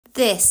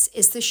This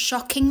is the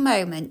shocking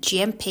moment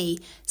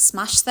GMP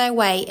smashed their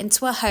way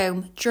into a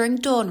home during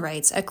dawn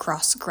raids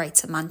across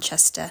Greater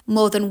Manchester.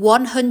 More than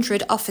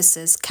 100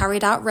 officers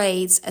carried out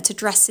raids at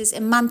addresses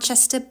in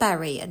Manchester,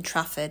 Bury and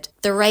Trafford.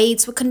 The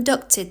raids were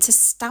conducted to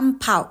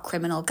stamp out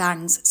criminal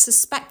gangs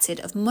suspected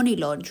of money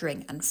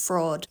laundering and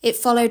fraud. It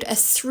followed a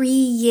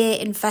 3-year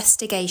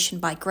investigation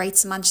by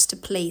Greater Manchester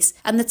Police,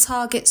 and the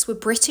targets were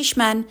British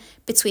men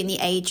between the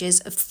ages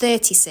of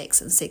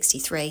 36 and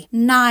 63.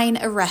 9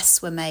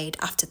 arrests were made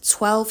after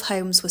 12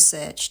 homes were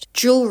searched.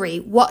 Jewellery,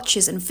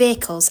 watches and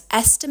vehicles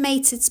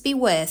estimated to be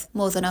worth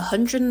more than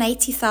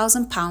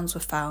 £180,000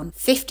 were found.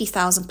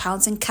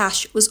 £50,000 in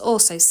cash was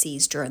also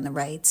seized during the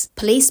raids.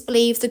 Police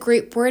believe the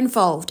group were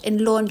involved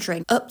in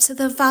laundering up to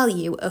the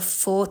value of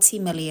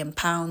 £40 million.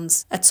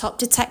 A top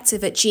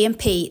detective at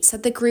GMP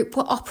said the group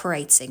were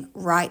operating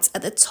right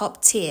at the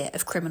top tier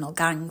of criminal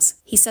gangs.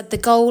 He said the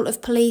goal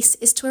of police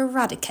is to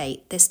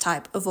eradicate this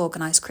type of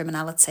organised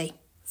criminality.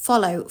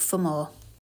 Follow for more.